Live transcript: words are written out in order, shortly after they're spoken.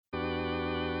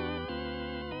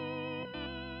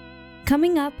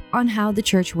coming up on How the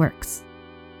Church Works.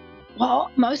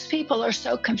 Well, most people are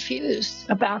so confused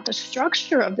about the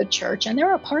structure of the church, and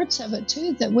there are parts of it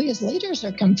too that we as leaders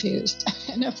are confused.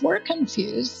 And if we're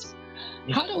confused,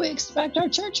 how do we expect our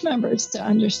church members to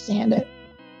understand it?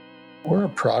 We're a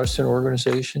Protestant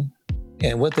organization,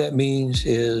 and what that means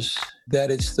is that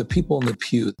it's the people in the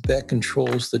pew that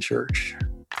controls the church.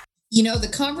 You know, the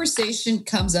conversation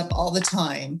comes up all the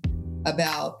time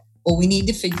about, well, we need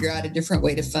to figure out a different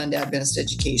way to fund Adventist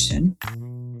education.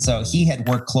 So he had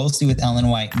worked closely with Ellen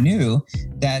White, knew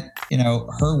that,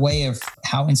 her way of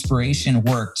how inspiration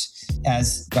worked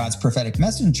as God's prophetic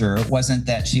messenger wasn't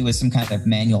that she was some kind of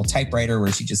manual typewriter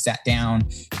where she just sat down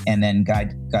and then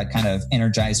God kind of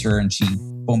energized her and she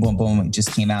boom, boom, boom, it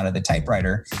just came out of the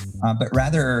typewriter. But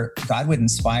rather, God would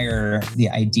inspire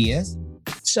the ideas.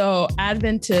 So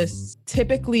Adventists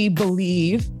typically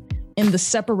believe in the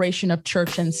separation of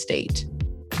church and state.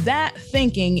 That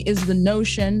thinking is the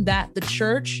notion that the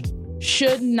church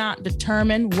should not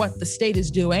determine what the state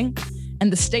is doing,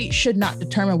 and the state should not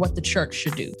determine what the church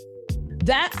should do.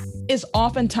 That is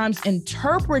oftentimes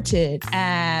interpreted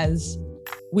as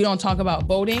we don't talk about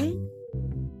voting,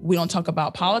 we don't talk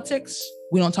about politics,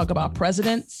 we don't talk about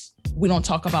presidents, we don't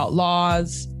talk about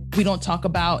laws, we don't talk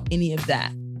about any of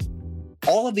that.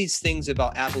 All of these things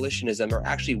about abolitionism are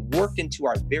actually worked into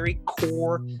our very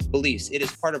core beliefs. It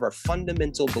is part of our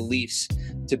fundamental beliefs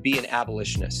to be an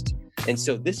abolitionist. And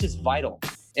so this is vital.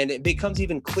 And it becomes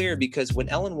even clearer because when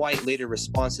Ellen White later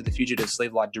responds to the fugitive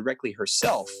slave law directly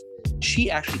herself, she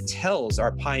actually tells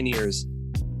our pioneers,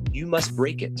 you must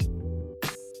break it.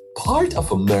 Part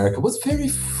of America was very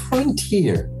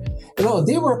frontier.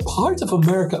 They were part of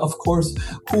America, of course,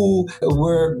 who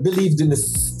believed in the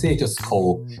status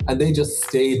quo, and they just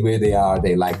stayed where they are.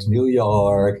 They liked New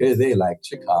York, they liked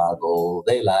Chicago,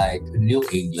 they liked New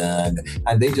England,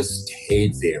 and they just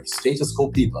stayed there. Status quo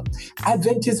people.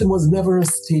 Adventism was never a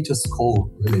status quo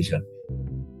religion.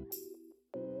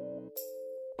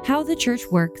 How the Church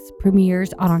Works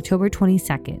premieres on October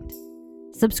 22nd.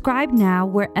 Subscribe now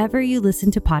wherever you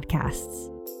listen to podcasts.